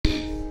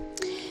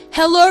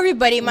Hello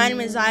everybody, my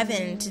name is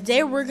Ivan, and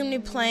today we're going to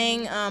be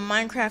playing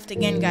Minecraft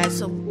again, guys.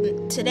 So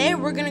today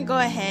we're going to go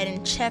ahead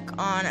and check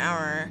on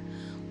our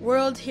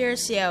world here,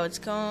 see how it's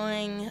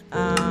going,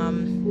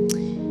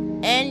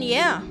 and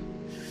yeah.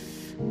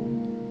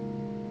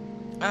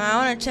 I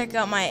want to check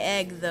out my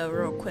egg though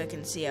real quick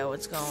and see how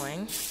it's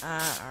going.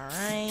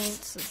 Alright,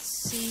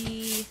 let's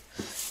see.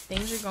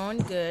 Things are going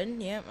good.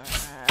 Yep,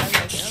 I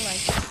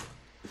like it.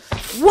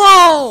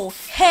 Whoa!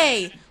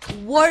 Hey!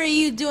 What are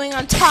you doing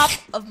on top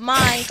of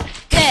my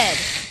bed?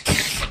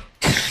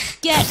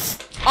 Get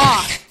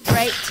off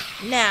right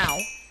now.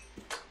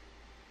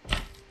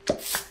 I'm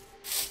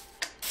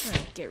gonna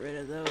get rid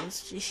of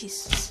those.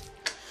 Jesus.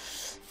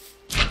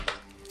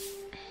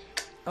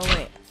 Oh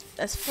wait,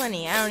 that's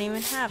funny. I don't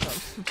even have them.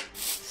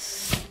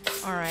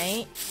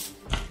 Alright.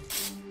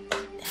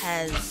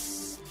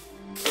 Has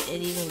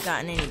it even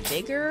gotten any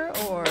bigger,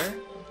 or...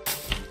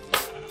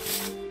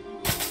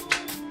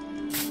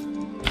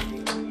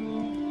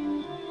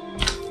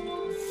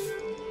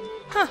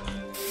 Huh.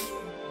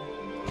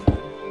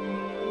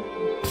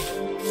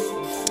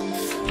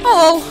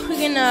 Oh, we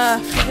can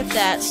forget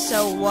that.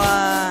 So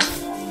what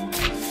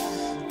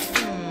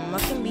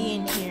can be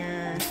in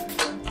here?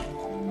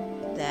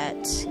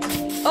 That.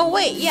 Oh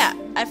wait, yeah,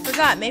 I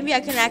forgot. Maybe I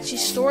can actually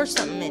store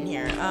something in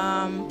here.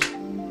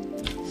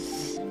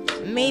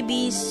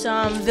 Maybe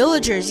some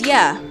villagers.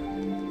 Yeah,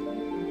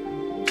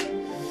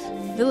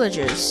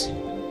 villagers.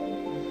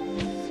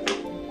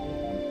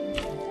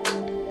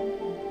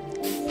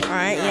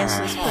 Alright, yes,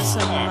 let's put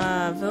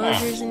some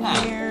villagers in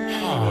here.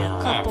 Maybe a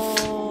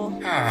couple.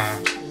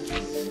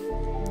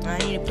 I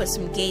need to put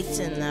some gates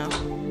in though.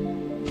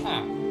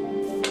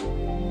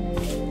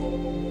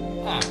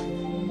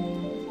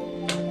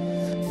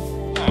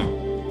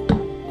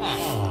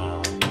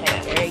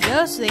 There you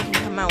go, so they can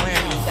come out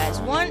whenever you guys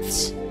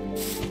want.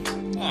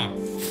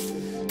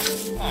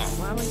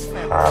 Why would you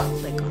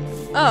click on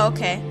them? Oh,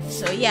 okay.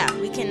 So yeah,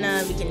 we can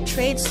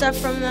trade stuff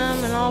from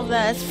them and all of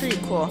that. That's pretty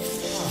cool.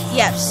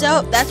 Yeah,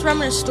 so that's where I'm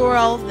gonna store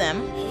all of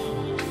them.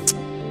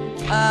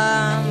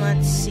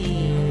 Let's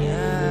see.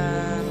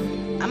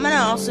 I'm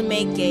gonna also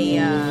make a.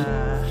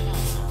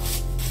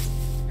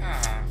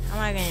 How am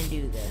I gonna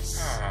do this?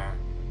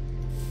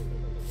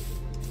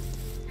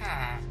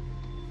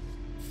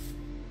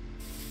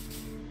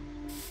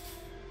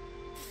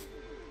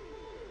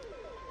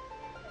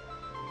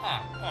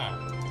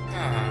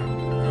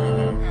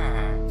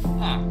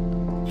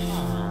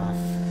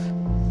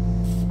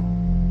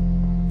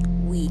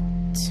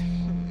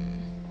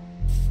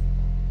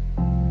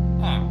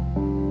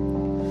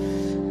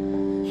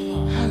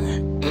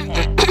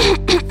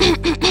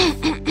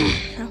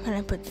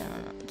 Put down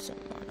some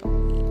amount of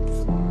wheat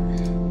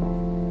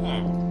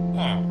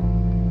flour.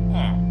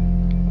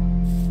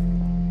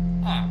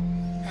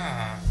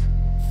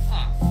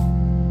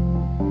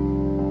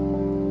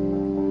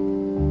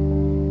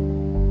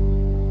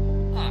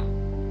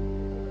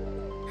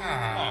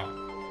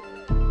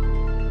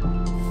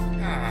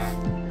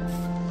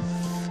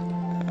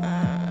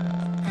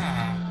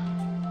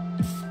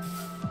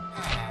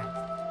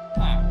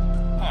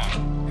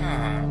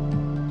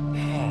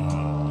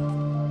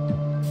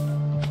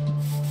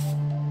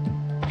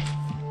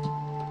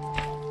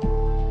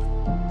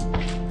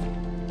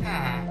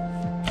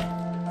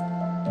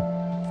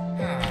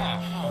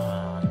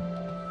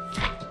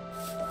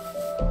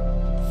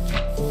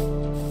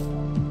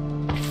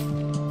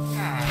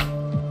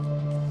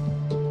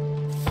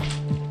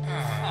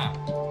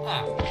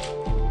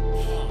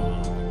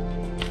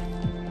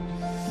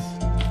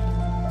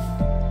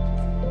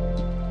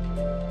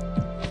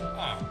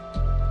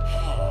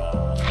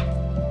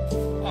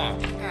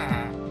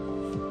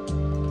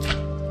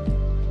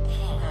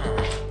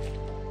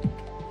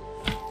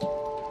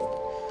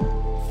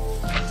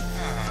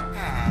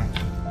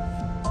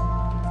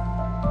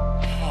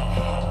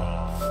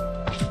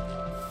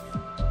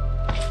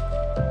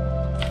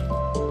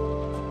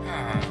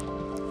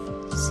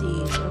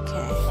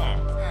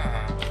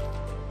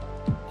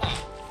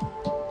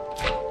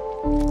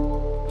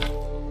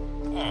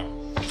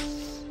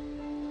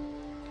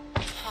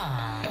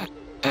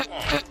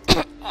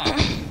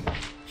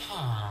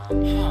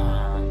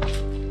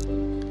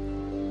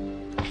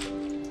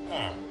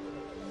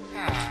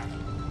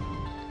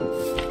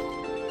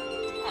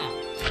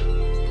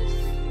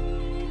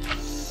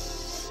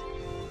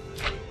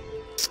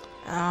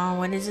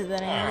 What is it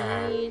that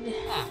I need?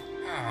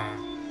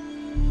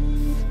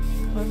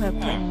 What if I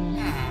put in...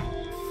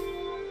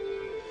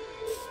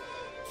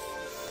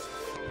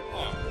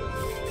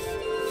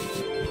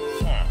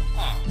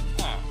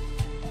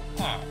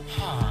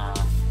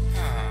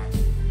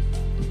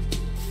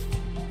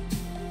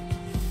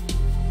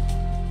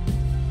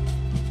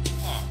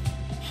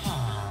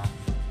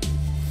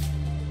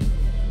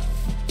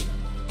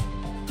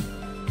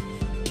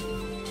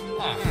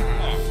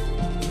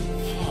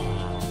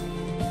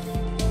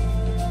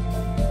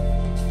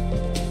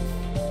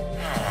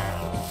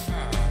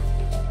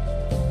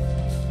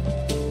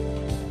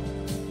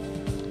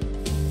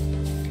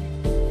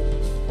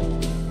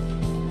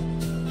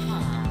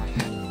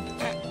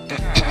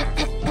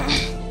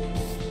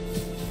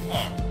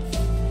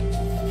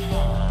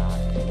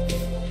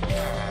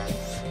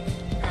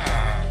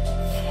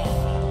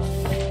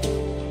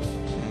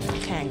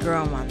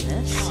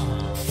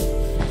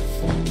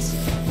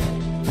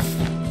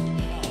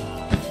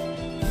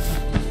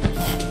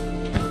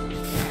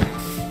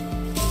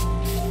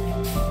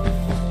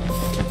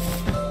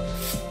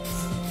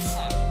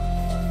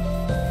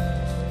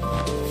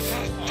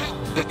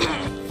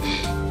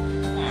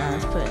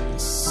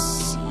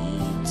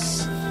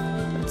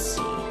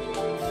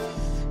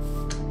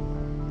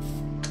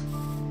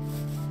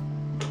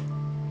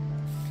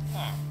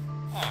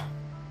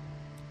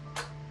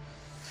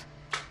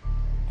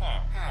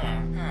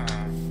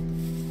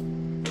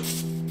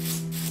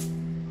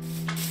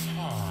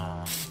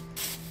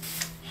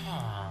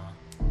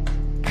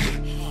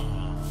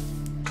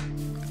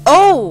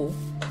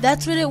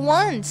 That's what it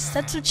wants.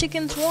 That's what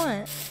chickens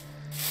want.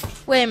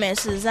 Wait a minute,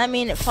 so does that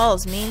mean it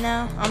follows me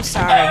now? I'm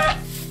sorry.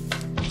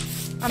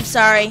 I'm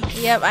sorry.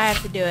 Yep, I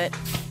have to do it.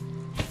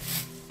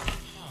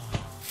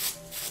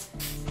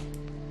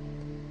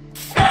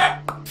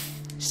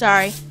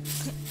 Sorry.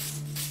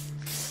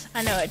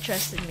 I know it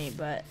trusted me,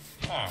 but...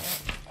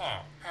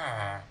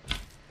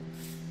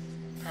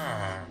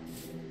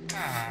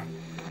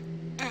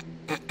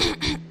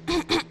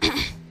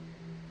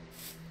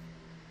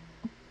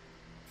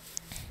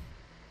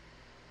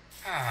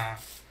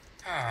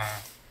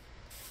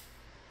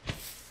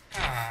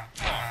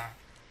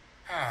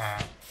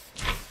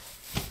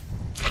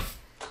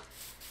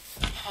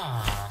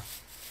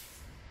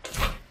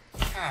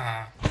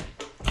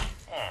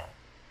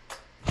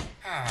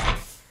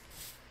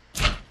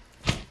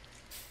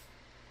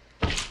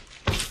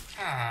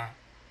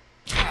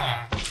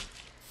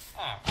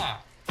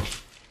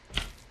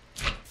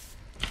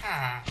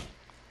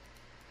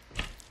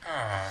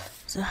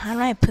 So how do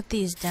I put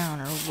these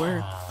down, or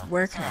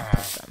where can I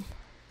put them?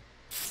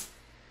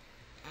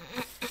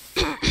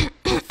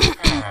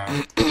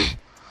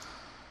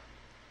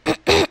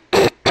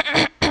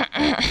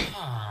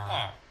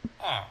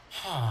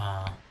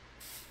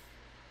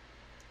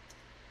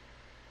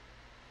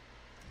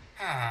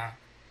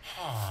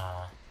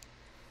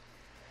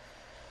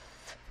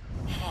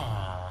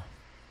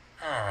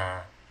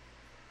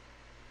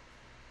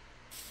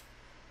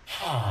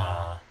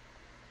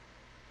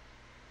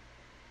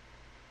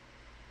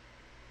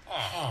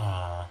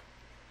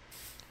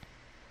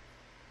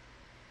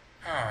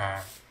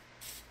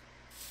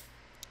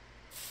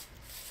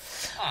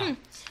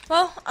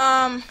 Well,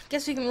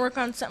 guess we can work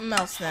on something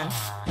else then.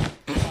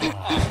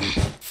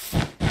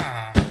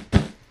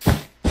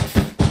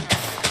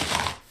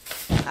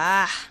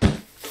 Ah,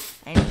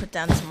 I need to put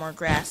down some more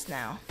grass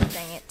now.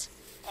 Dang it.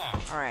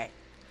 Alright.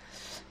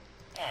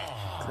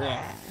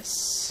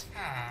 Grass.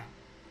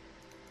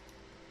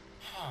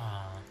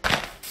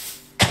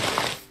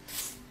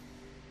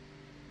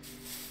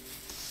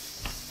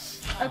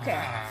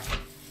 Okay.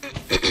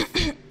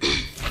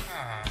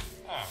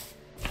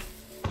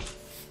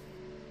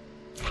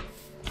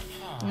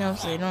 No,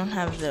 so they don't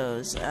have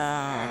those.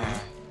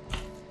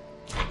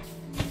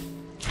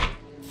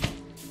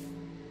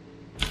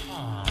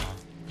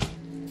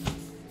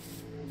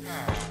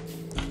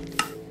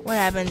 What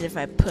happens if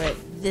I put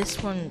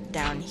this one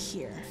down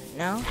here?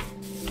 No?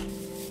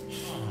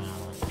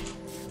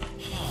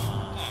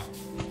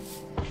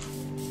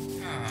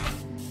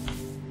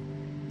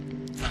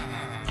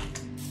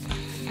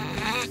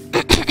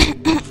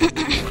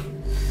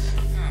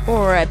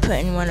 Or I put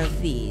in one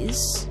of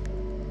these.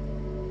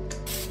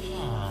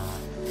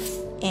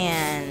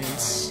 And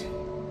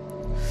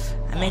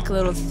I make a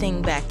little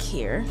thing back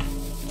here.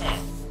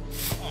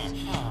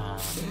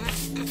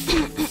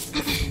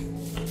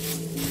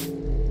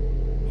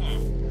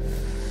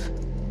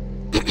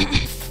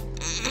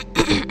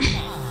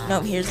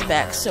 Nope, here's the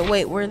back. So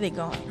wait, where are they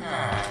going?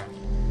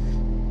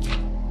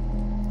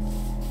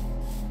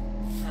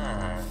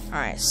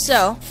 Alright,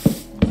 so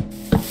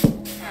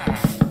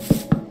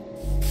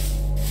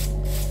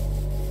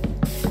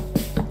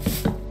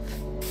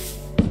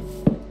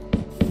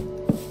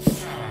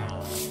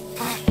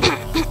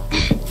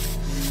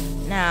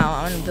now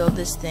I'm gonna build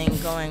this thing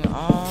going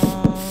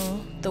all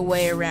the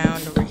way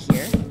around over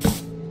here.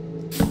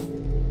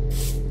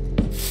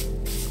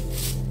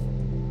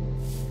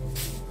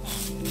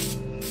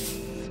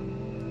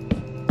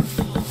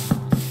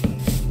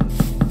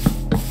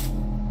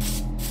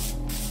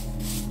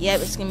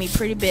 Yep, it's gonna be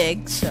pretty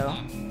big, so.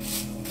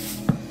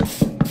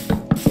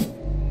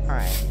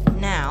 Alright,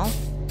 now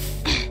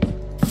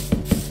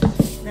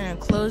we're gonna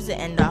close the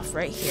end off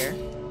right here.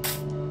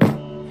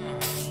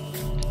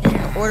 And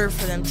in order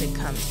for them to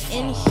come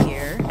in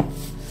here,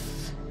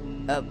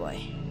 oh boy.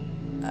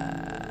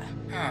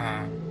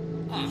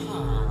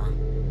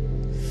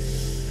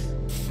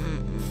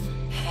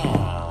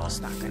 It's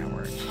not gonna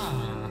work.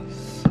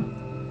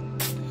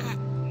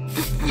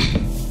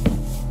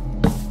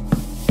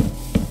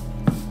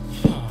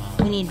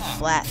 We need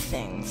flat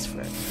things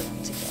for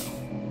them to go.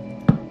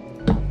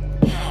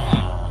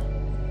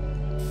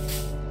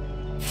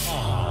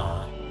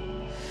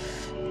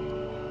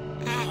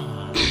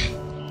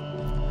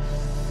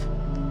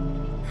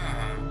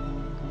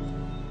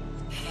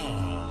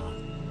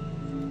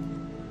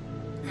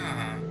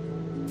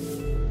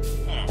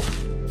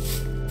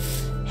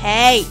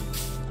 Hey!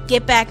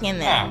 Get back in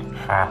there.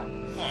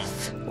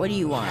 What do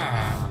you want?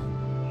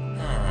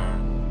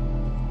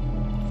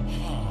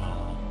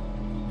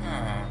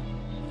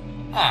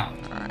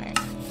 Alright.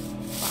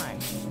 Fine.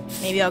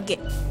 Maybe I'll get...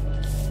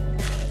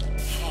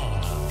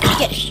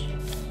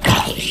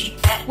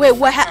 Wait,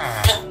 what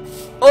happened?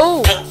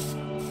 Oh!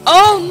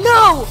 Oh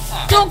no!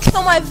 Don't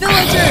kill my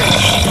villagers!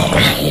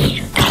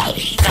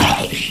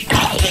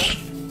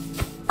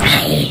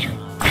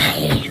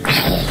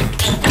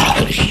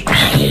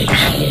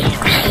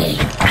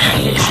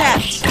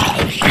 Trapped.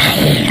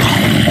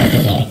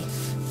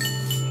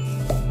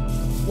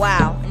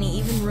 Wow, and he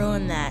even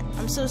ruined that.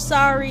 I'm so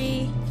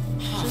sorry.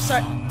 So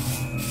sorry.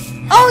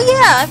 Oh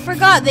yeah, I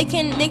forgot. They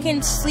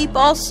can sleep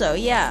also.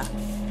 Yeah.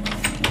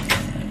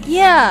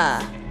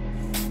 Yeah.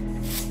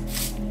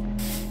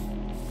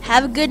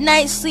 Have a good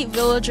night's sleep,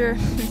 villager.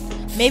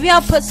 Maybe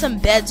I'll put some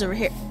beds over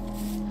here.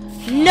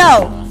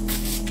 No!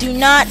 Do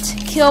not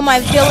kill my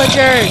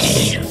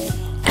villagers!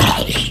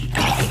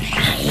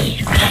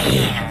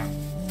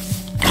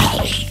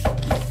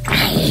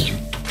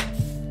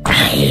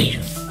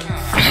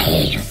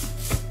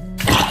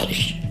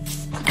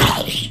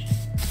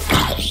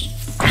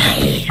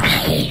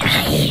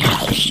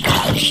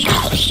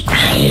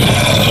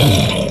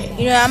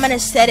 You know, I'm gonna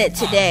set it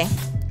today.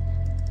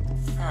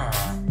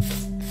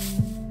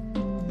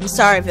 I'm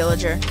sorry,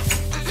 villager.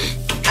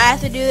 I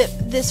have to do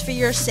this for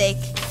your sake.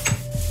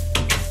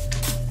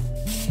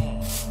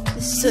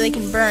 This is so they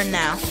can burn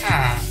now.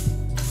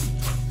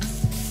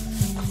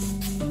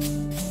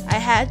 I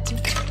had to.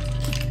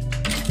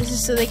 This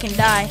is so they can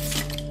die.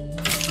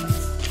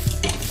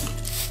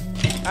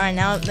 Alright,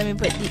 now let me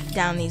put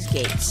down these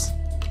gates.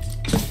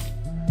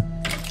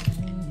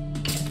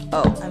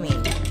 Oh, I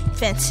mean,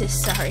 fences,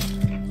 sorry.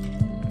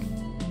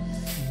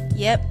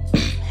 Yep,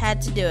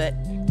 had to do it.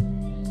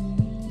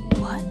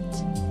 What?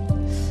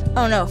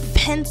 Oh no,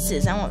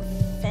 fences. I want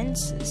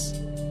fences.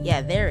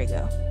 Yeah, there we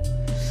go.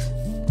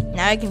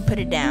 Now I can put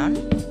it down.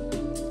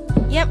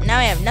 Yep, now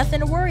I have nothing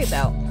to worry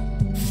about.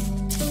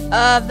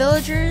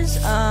 Villagers,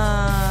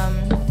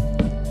 I'm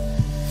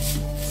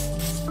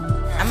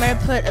gonna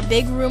put a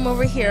big room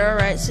over here,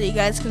 alright, so you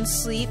guys can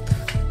sleep.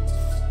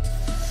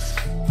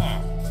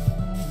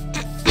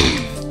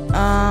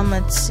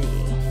 Let's see.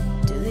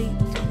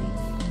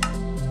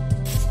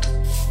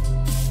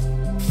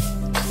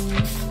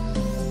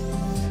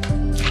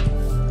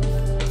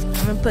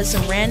 I'm gonna put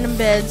some random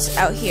beds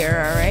out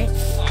here, alright?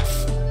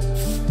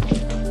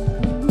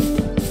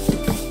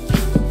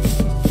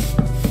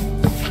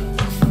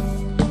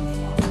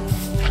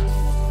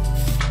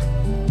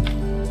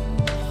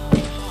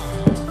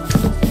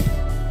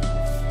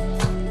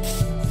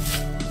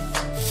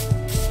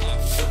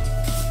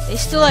 They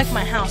still like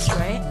my house,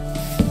 right?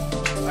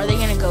 Are they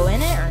gonna go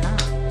in it or not?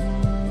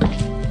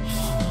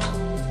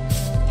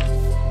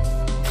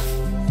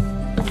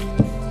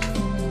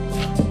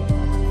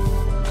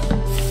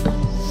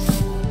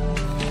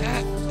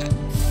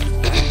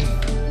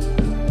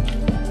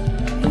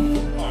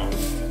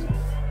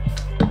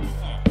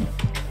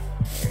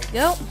 There we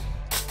go.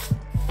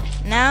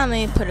 Now let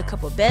me put a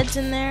couple beds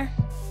in there.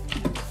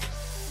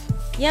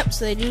 Yep,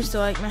 so they do still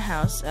like my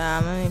house.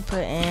 Let me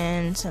put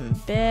in some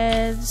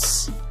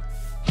beds.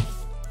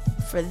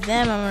 For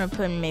them, I'm gonna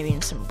put in maybe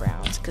in some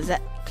browns, cause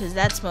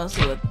that's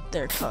mostly what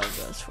their color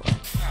goes for.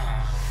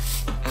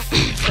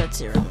 So let's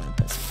see, I'm gonna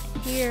put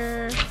some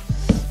here,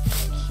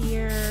 right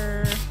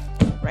here,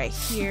 right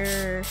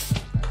here,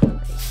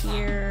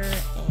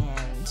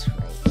 and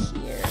right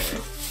here.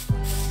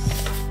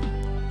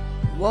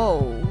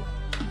 Whoa!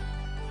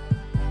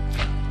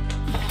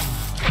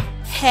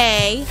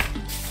 Hey!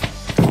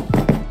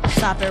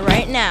 Stop it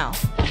right now!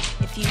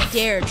 If you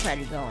dare try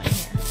to go in here.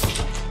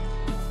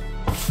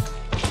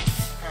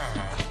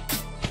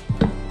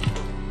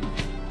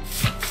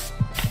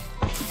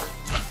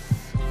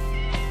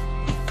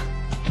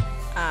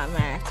 I'm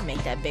gonna have to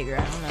make that bigger,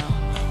 I don't know.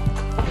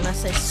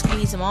 Unless I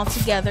squeeze them all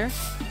together.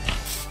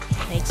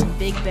 Make some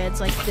big beds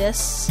like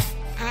this.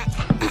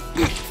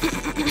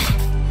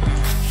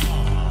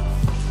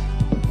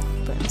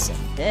 Put in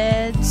some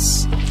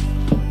beds.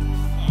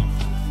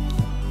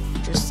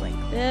 Just like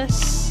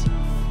this.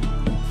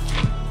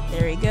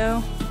 There we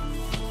go.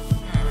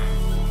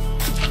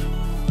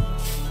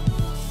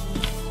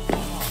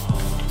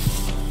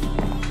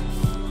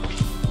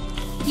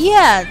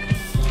 Yeah.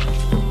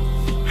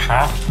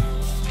 Huh?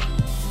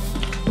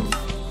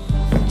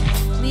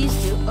 Please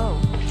do.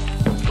 Oh,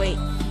 wait.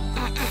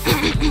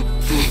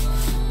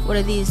 What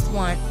do these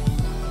want?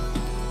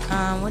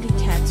 What do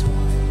cats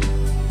want?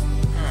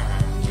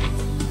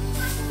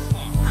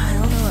 I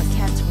don't know what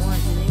cats want.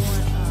 Do they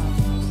want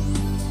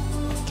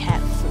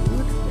cat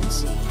food? Let's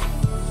see.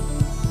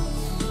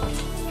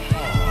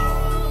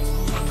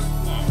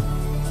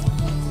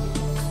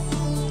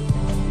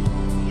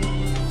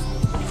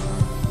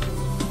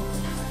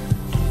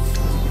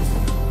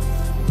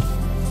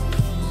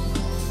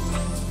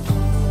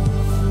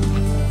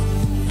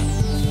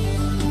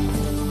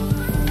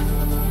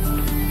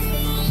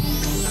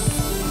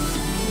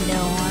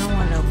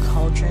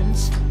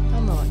 I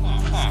don't know what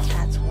these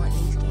cats want in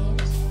these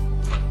games.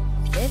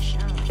 Fish? I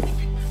don't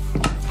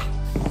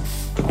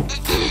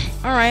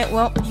know. Alright,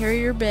 well, here are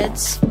your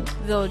beds,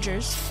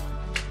 villagers.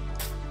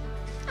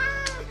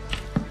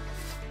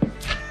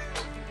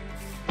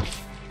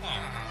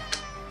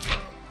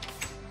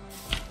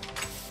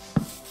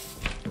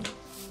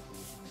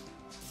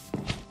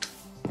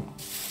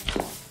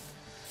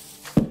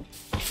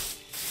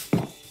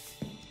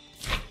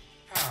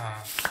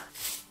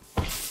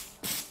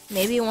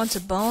 Maybe it wants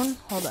a bone?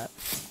 Hold up.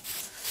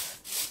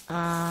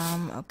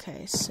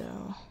 Okay, so...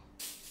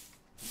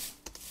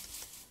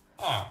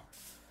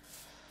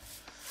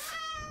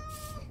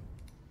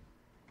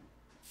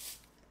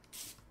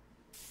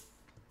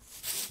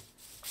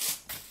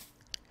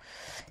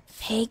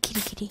 Hey,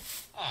 kitty, kitty.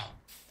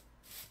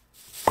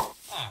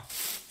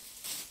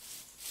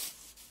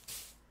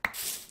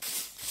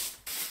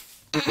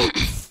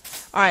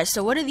 Alright,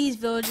 so what do these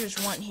villagers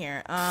want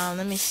here?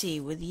 Let me see.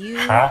 With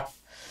you, you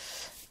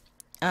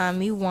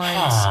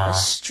want a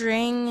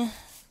string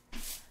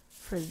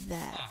for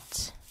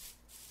that.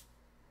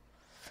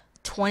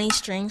 20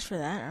 strings for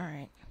that?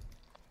 Alright.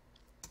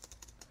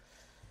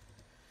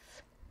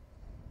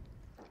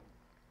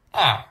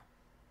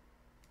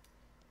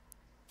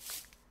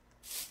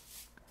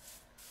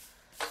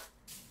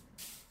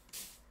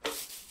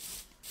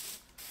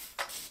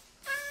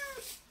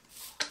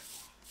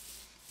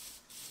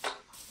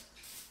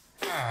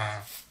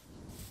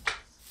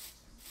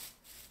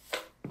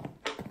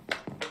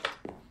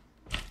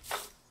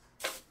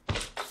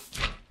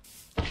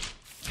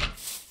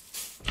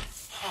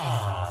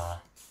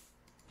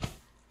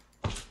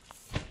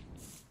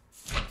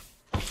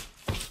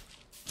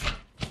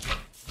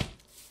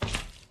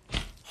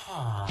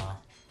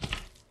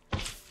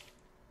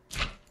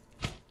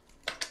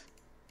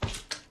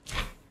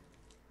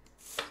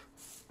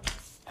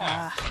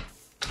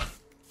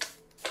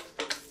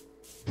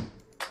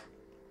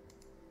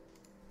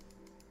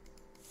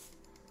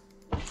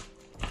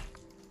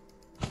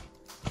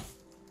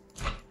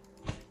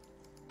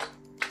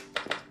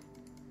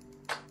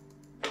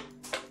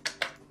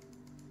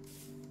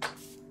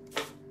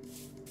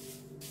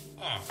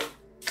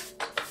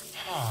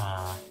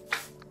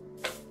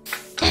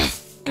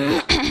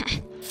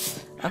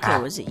 Okay,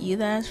 was it you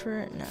that asked for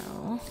it?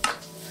 No.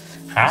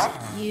 Was it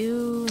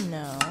you?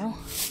 No.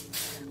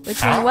 Which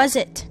one was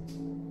it?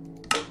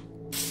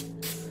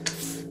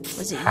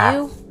 Was it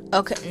you?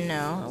 Okay,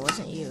 no, it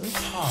wasn't you.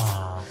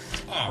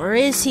 Where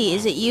is he?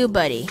 Is it you,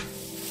 buddy?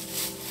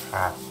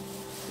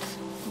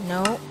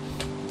 No,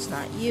 it's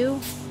not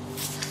you.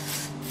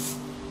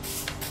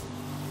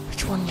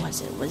 Which one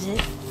was it? Was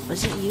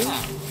it you?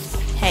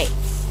 Hey.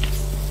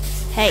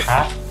 Hey.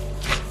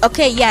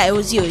 Okay, yeah, it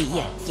was you.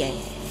 Yeah.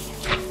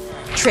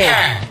 Trade.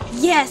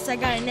 Yes, I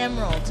got an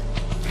emerald.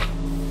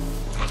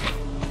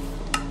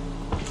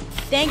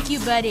 Thank you,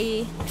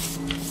 buddy.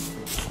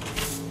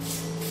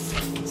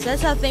 So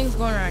that's how things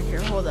going around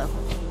here. Hold up.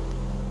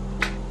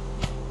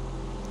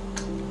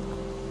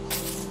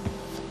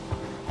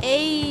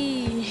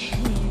 Hey.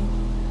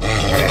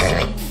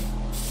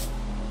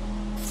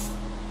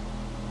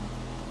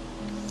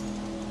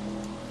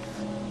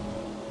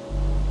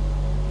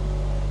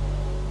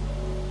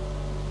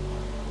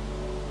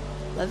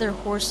 Leather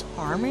horse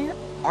armor?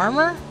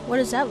 Armor? What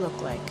does that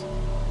look like?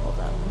 Hold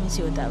up. Let me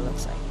see what that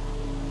looks like.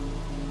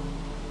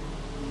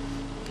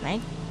 Can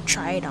I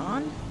try it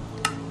on?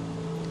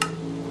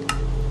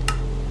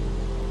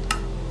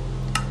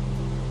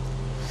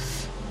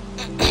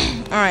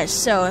 Alright,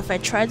 so if I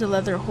tried the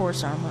leather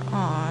horse armor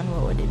on,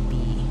 what would it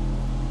be?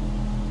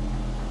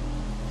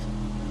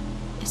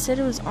 It said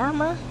it was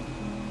armor?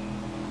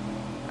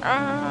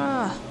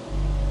 I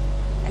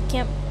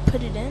can't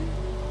put it in?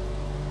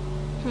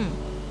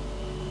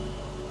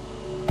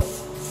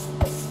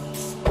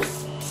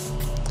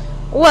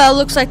 Well,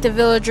 looks like the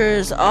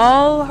villagers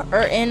all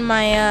are in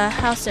my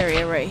house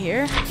area right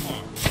here.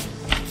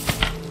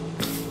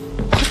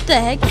 What the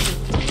heck?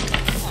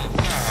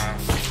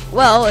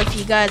 Well, if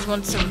you guys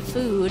want some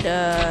food,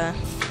 I'll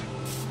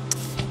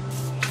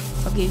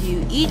give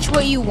you each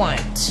what you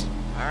want.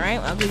 Alright,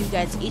 I'll give you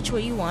guys each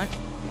what you want.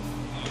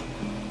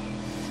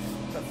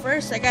 But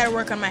first, I gotta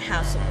work on my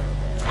house a little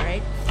bit,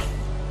 alright?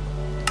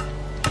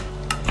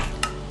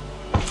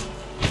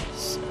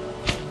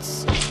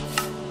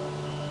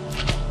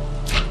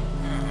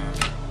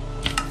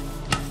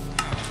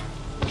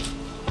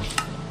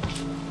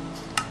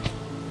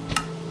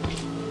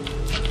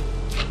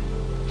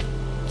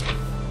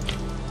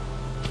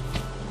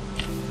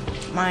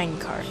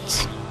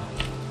 Minecarts.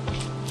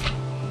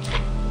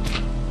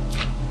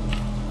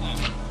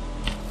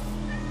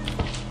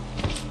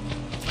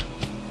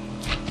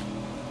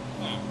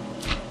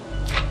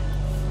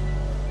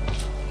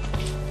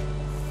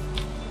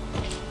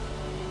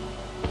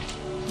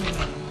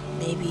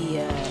 Maybe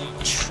a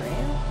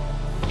trail?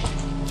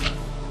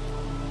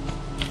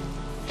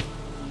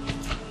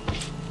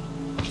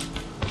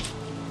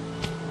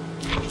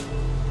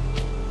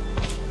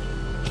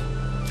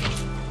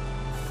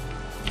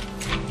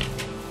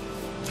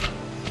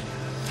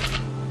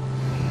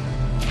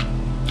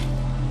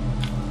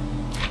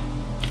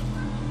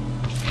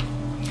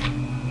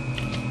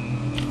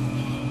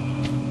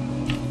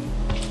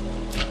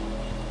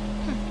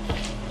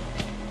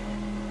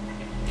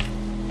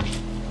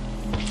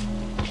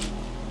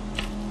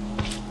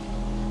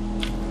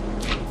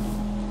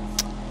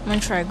 I'm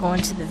gonna try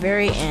going to the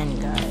very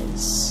end,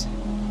 guys.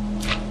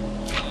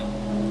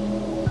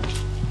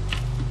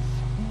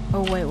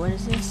 Oh wait, what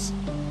is this?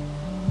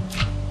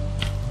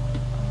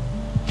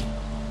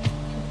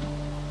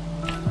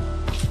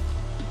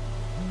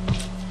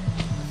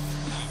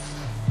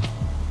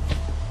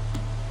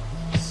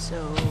 So,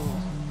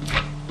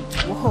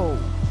 whoa.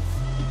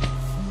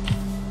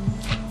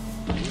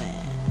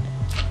 Man,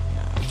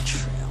 no,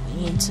 trail. We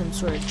need some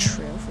sort of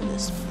trail for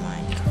this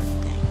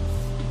minecart thing.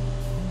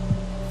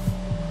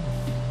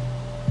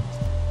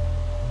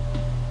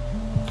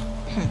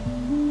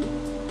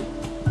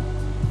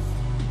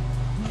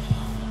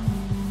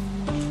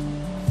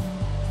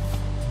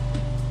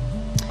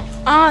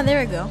 Ah, there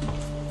we go.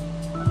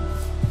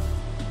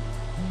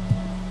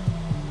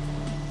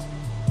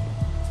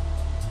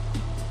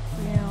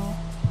 Real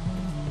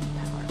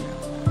power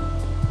outlet.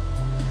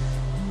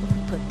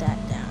 Put that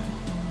down.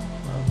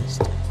 Roll this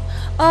down.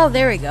 Oh,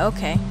 there we go.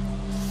 Okay.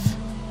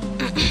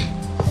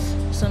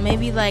 So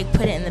maybe like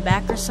put it in the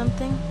back or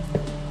something.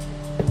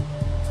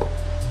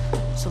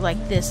 So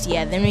like this,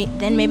 yeah.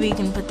 Then maybe you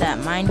can put that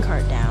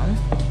minecart down.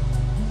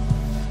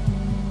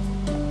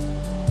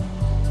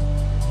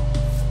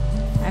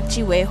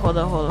 Actually, wait, hold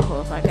on.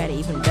 I got an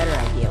even better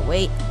idea.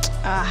 Wait.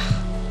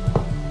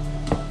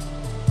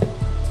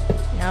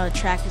 Now the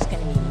track is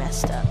gonna be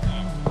messed up.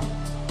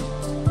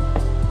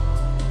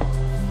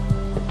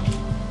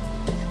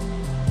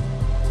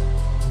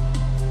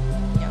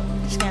 Yeah,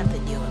 we're just gonna have to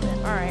deal with it.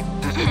 Alright.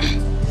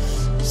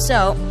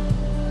 So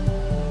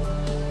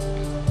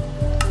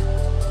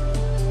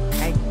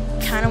I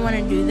kinda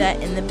wanna do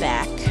that in the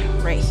back,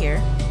 right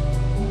here.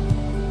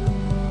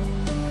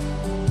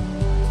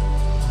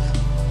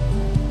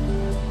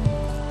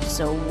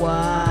 So,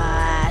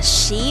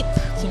 sheep,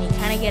 can you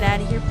kind of get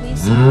out of here,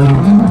 please?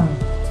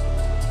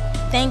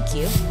 Thank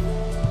you.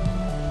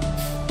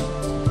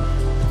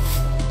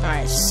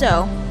 Alright,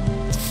 so,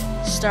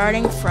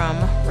 starting from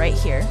right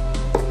here,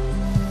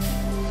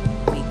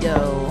 we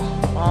go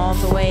all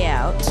the way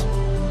out.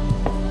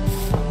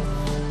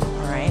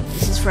 Alright,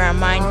 this is for our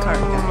minecart,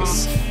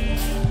 guys.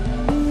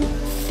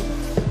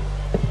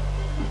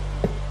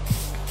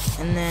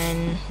 And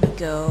then we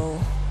go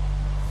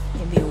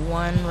maybe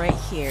one right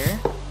here.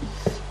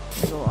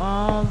 Go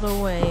all the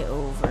way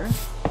over.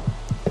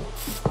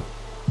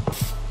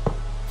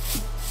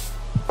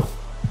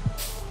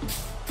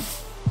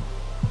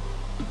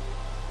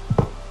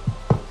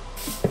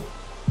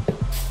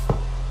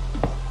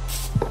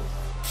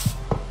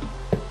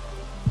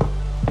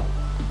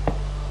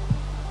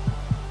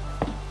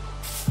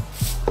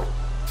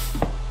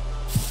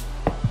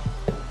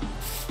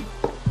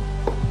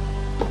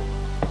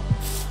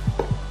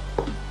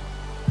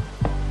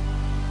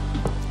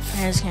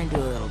 I'm just gonna do a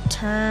little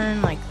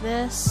turn like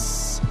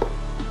this.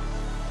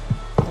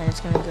 Then it's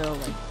gonna go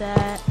like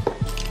that.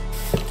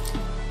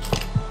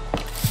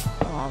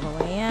 Go all the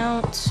way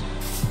out.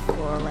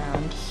 Go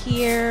around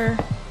here.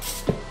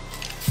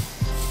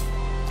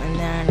 And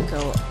then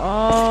go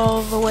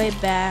all the way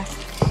back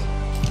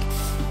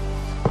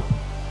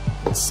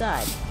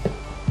inside.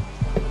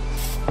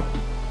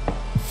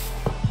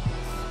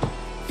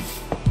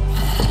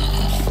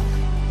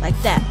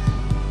 Like that.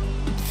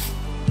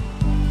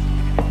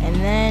 And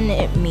then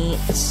it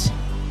meets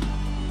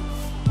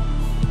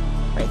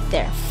right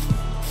there.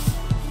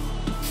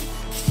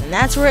 And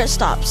that's where it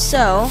stops.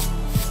 So,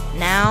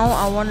 now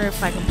I wonder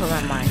if I can put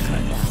my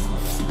minecart down.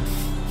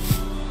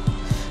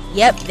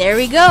 Yep, there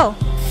we go.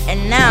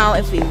 And now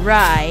if we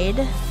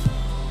ride,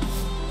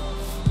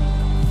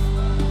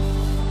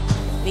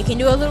 we can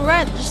do a little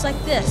ride just like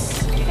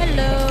this.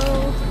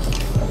 Hello.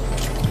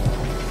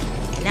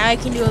 Now I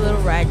can do a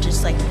little ride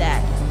just like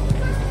that.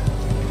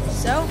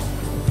 So,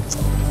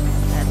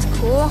 that's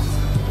cool.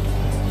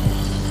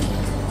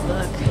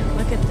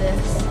 Look at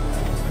this.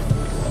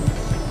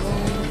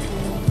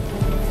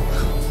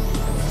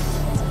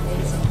 It's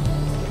amazing.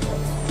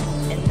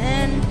 And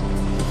then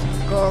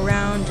go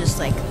around just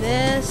like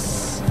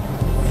this.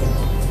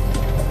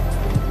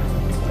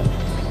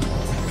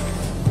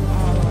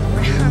 All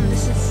around.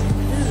 This is a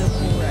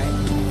cool ride.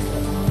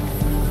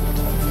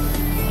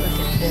 Look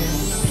at this.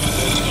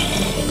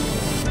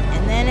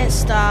 And then it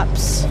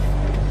stops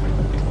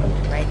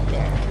right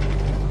there.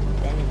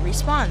 Then it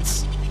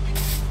respawns.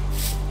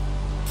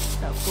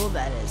 How cool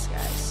that is,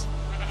 guys.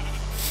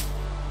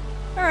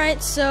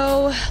 Alright,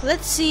 so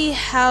let's see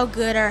how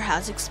good our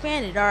house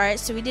expanded. Alright,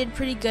 so we did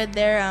pretty good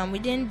there. We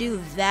didn't do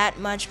that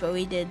much, but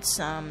we did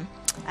some.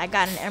 I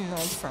got an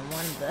emerald from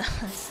one of the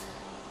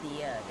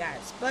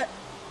guys. But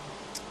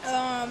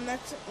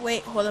that's,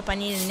 wait, hold up, I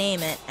need to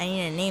name it. I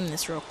need to name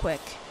this real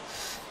quick.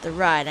 The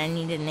ride, I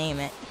need to name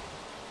it.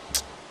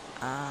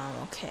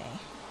 Okay.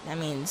 That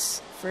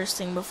means first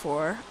thing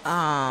before.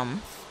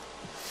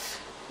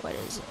 What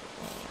is it?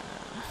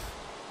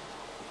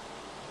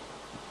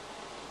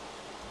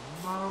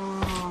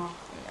 No.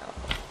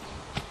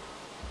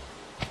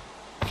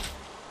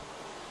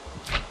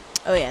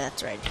 Oh yeah,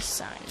 that's right, just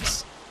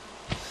signs.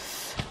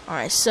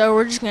 Alright, so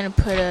we're just gonna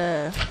put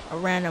a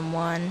random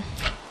one.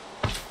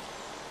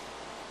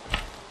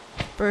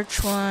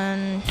 Birch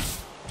one.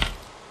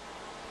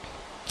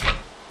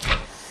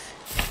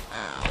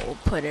 We'll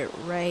put it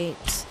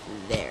right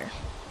there.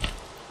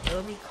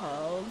 It'll be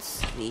called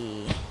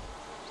the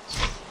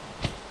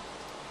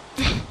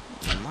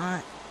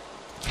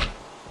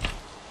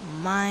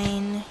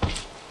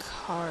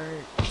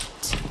minecart.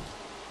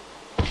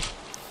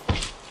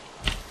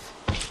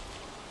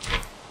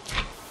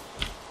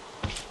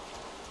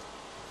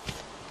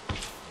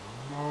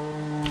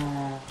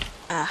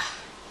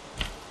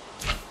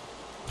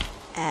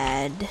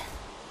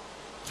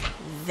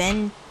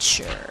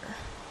 Adventure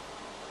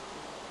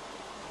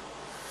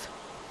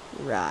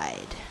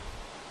ride.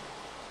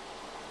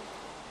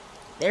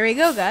 There we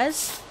go,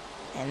 guys.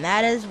 and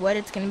that is what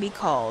it's gonna be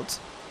called.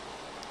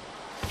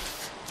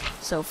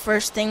 So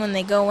first thing when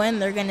they go in,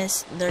 they're gonna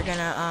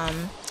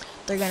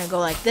go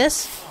like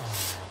this.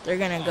 They're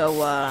gonna go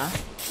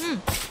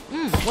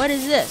what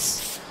is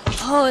this?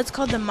 Oh, it's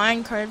called the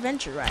minecart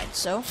adventure ride.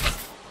 So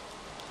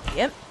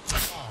yep,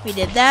 we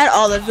did that.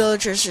 All the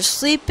villagers are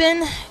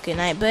sleeping. Good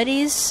night,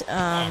 buddies.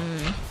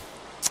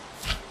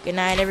 Good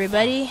night,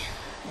 everybody,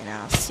 and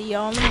I'll see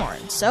y'all in the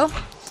morning. So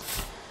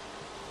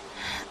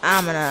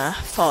I'm gonna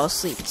fall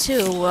asleep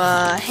too.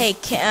 Hey,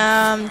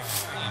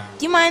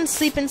 do you mind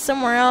sleeping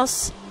somewhere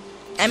else?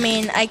 I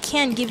mean, I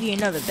can give you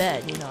another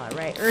bed, you know it,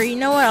 right? Or you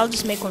know what? I'll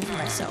just make one for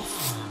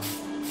myself.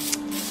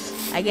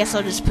 I guess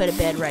I'll just put a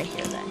bed right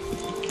here then.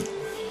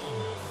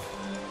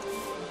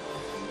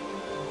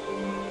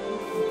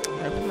 I'm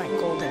gonna put my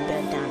golden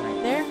bed down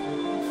right there.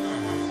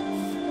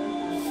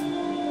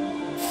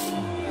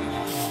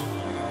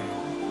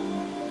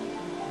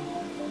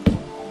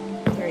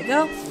 There we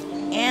go.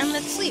 And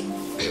let's sleep.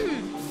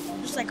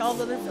 Just like all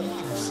the other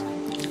villagers.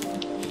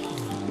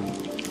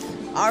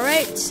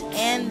 Alright,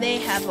 and they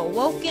have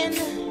awoken.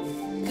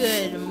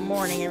 Good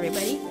morning,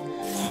 everybody.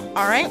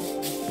 Alright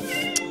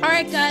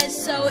guys,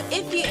 so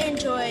if you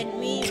enjoyed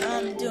me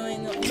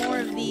doing more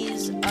of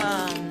these,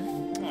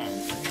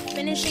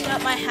 finishing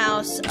up my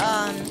house,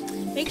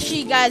 make sure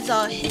you guys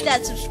all hit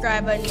that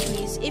subscribe button,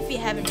 please, if you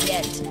haven't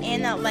yet,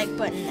 and that like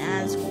button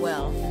as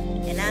well.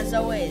 And as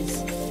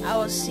always, I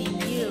will see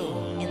you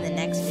in the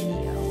next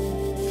video.